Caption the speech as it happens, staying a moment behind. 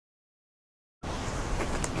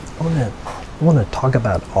I want to talk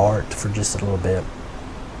about art for just a little bit,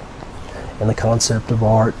 and the concept of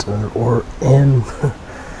art, and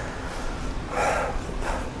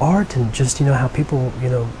art, and just, you know, how people, you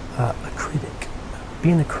know, a critic,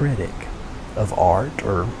 being a critic of art,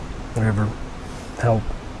 or whatever, how,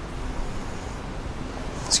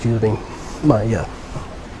 excuse me, my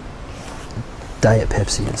Diet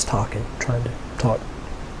Pepsi is trying to talk.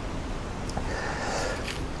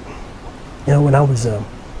 You know, when I was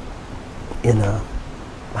in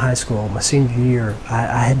high school, my senior year,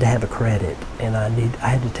 I had to have a credit, and I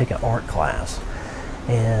had to take an art class,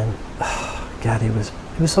 and God, it was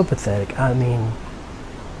so pathetic. I mean,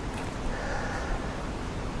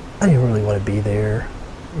 I didn't really want to be there,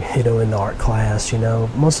 you know, in the art class. You know,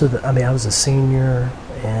 I was a senior,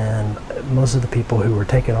 and most of the people who were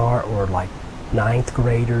taking art were like 9th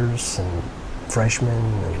graders and freshmen,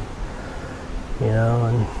 and, you know,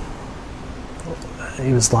 and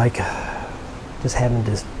it was like just having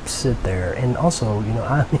to sit there. And also, you know,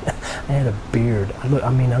 I had a beard. I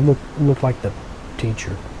looked like the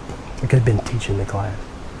teacher. I could have been teaching the class.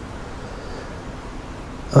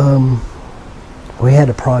 We had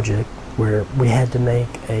a project where we had to make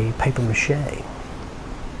a paper mache,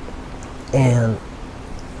 and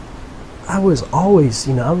I was always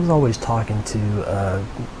talking to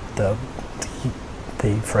the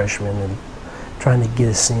freshmen and trying to get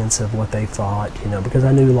a sense of what they thought, you know, because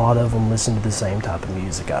I knew a lot of them listened to the same type of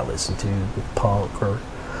music I listened to, punk or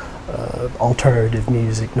alternative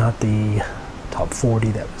music, not the top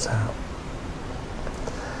 40 that was out.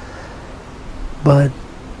 But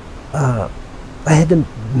I had to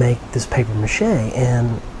make this paper mache,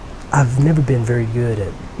 and I've never been very good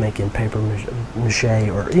at making paper mache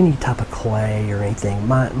or any type of clay or anything.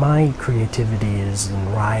 My creativity is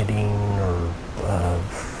in writing or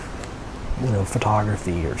you know,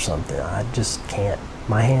 photography or something. I just can't.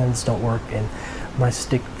 My hands don't work, and my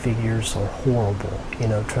stick figures are horrible. You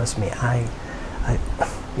know, trust me.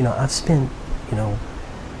 You know, I've spent you know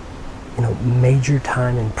major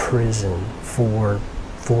time in prison for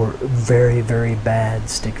very, very bad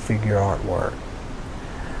stick figure artwork.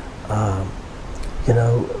 You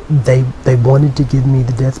know, they wanted to give me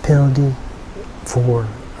the death penalty for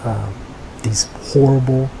these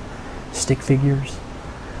horrible stick figures,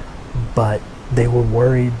 but they were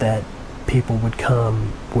worried that people would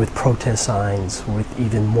come with protest signs with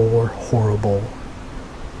even more horrible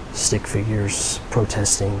stick figures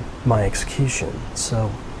protesting my execution. So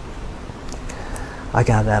I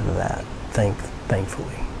got out of that,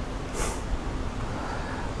 thankfully.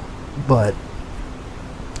 But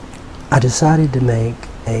I decided to make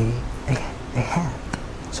a hat.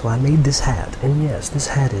 So I made this hat, and yes, this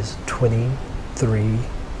hat is 22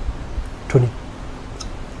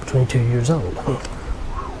 years old.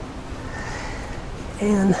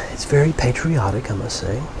 And it's very patriotic, I must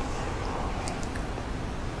say.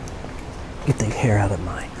 Get the hair out of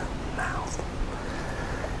my mouth.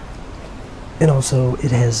 And also,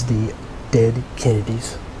 it has the dead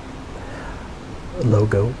Kennedys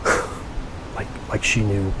logo, like she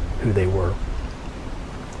knew who they were.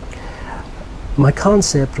 My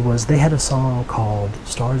concept was, they had a song called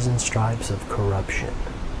Stars and Stripes of Corruption.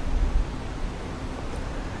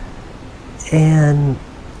 And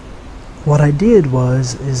what I did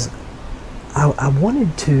is I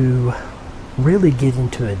wanted to really get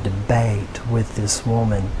into a debate with this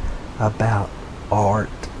woman about art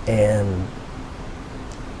and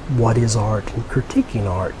what is art and critiquing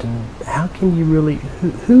art, and how can you really,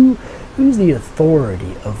 who's the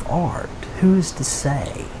authority of art? Who is to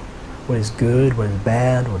say what is good, what is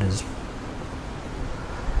bad, what is...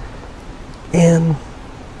 And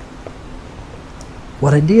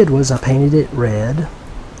what I did was I painted it red,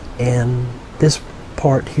 and this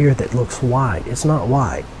part here that looks white, it's not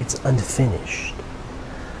white, it's unfinished.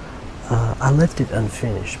 I left it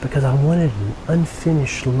unfinished because I wanted an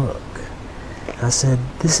unfinished look. I said,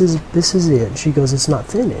 this is it. And she goes, it's not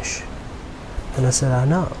finished. And I said, I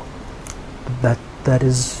know. That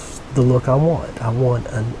is the look I want. I want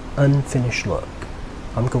an unfinished look.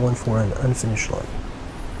 I'm going for an unfinished look.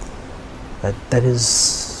 That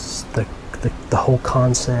is the whole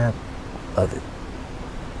concept of it.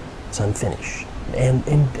 It's unfinished.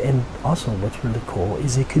 And also what's really cool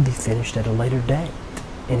is it could be finished at a later date.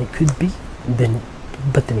 And it could be.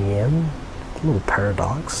 But then again, a little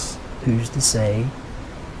paradox. Who's to say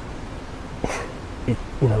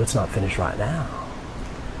it's not finished right now?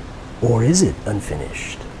 Or is it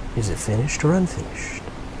unfinished? Is it finished or unfinished?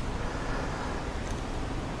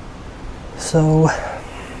 So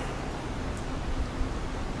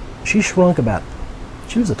she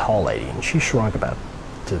was a tall lady, and she shrunk to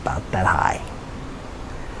about that high.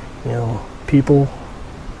 You know, pupil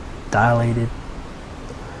dilated.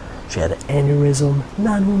 She had an aneurysm.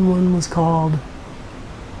 911 was called.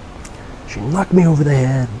 She knocked me over the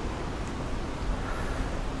head.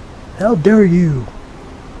 How dare you?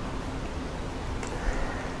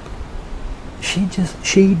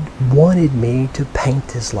 She wanted me to paint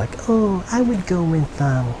this like, oh, I would go with,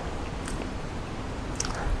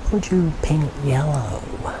 would you paint it yellow?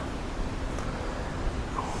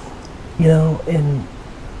 You know, and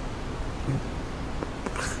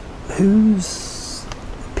whose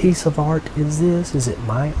piece of art is this? Is it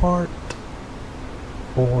my art?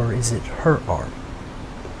 Or is it her art?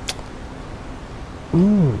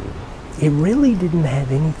 It really didn't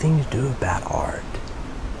have anything to do about art.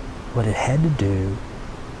 What it had to do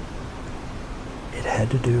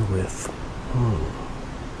with,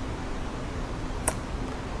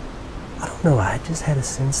 I don't know, I just had a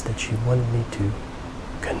sense that she wanted me to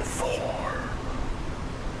conform.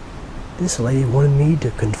 This lady wanted me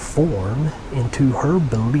to conform into her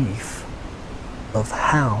belief of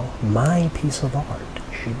how my piece of art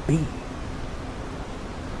should be.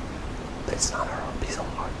 But it's not her piece of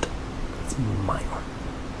art. It's my art.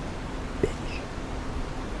 Bitch.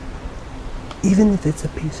 Even if it's a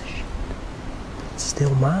piece of shit, it's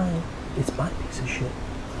still mine. It's my piece of shit.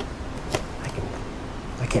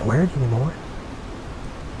 I can't wear it anymore.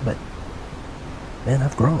 But, man,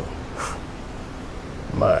 I've grown.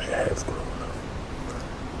 I have grown.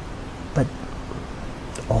 But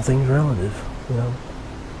all things relative, you know.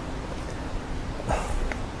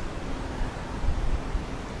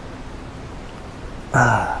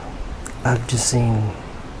 I've just seen,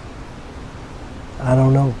 I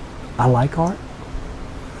don't know, I like art.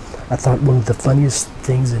 I thought one of the funniest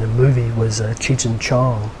things in a movie was Cheech and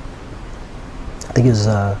Chong. I think it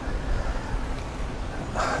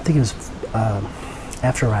was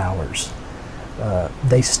After Hours.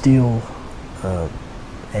 They steal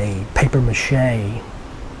a paper mache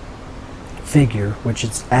figure, which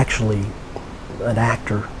is actually an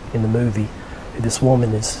actor in the movie. This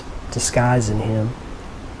woman is disguising him,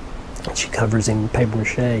 and she covers him in paper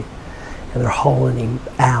mache, and they're hauling him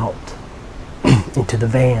out into the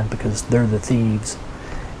van because they're the thieves.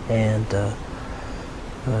 And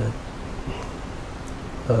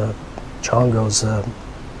Chong goes,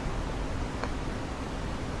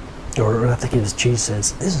 or I think it was Cheese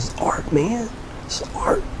says, "This is art, man. This is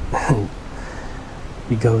art." And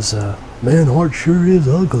he goes, "Man, art sure is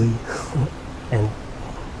ugly." And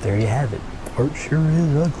there you have it. Art sure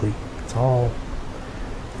is ugly. It's all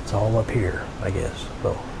up here, I guess.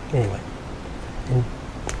 So anyway, and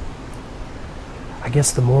I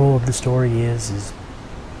guess the moral of the story is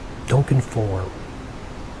don't conform.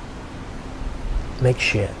 Make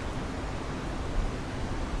shit.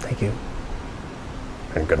 Thank you.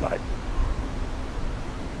 And good night.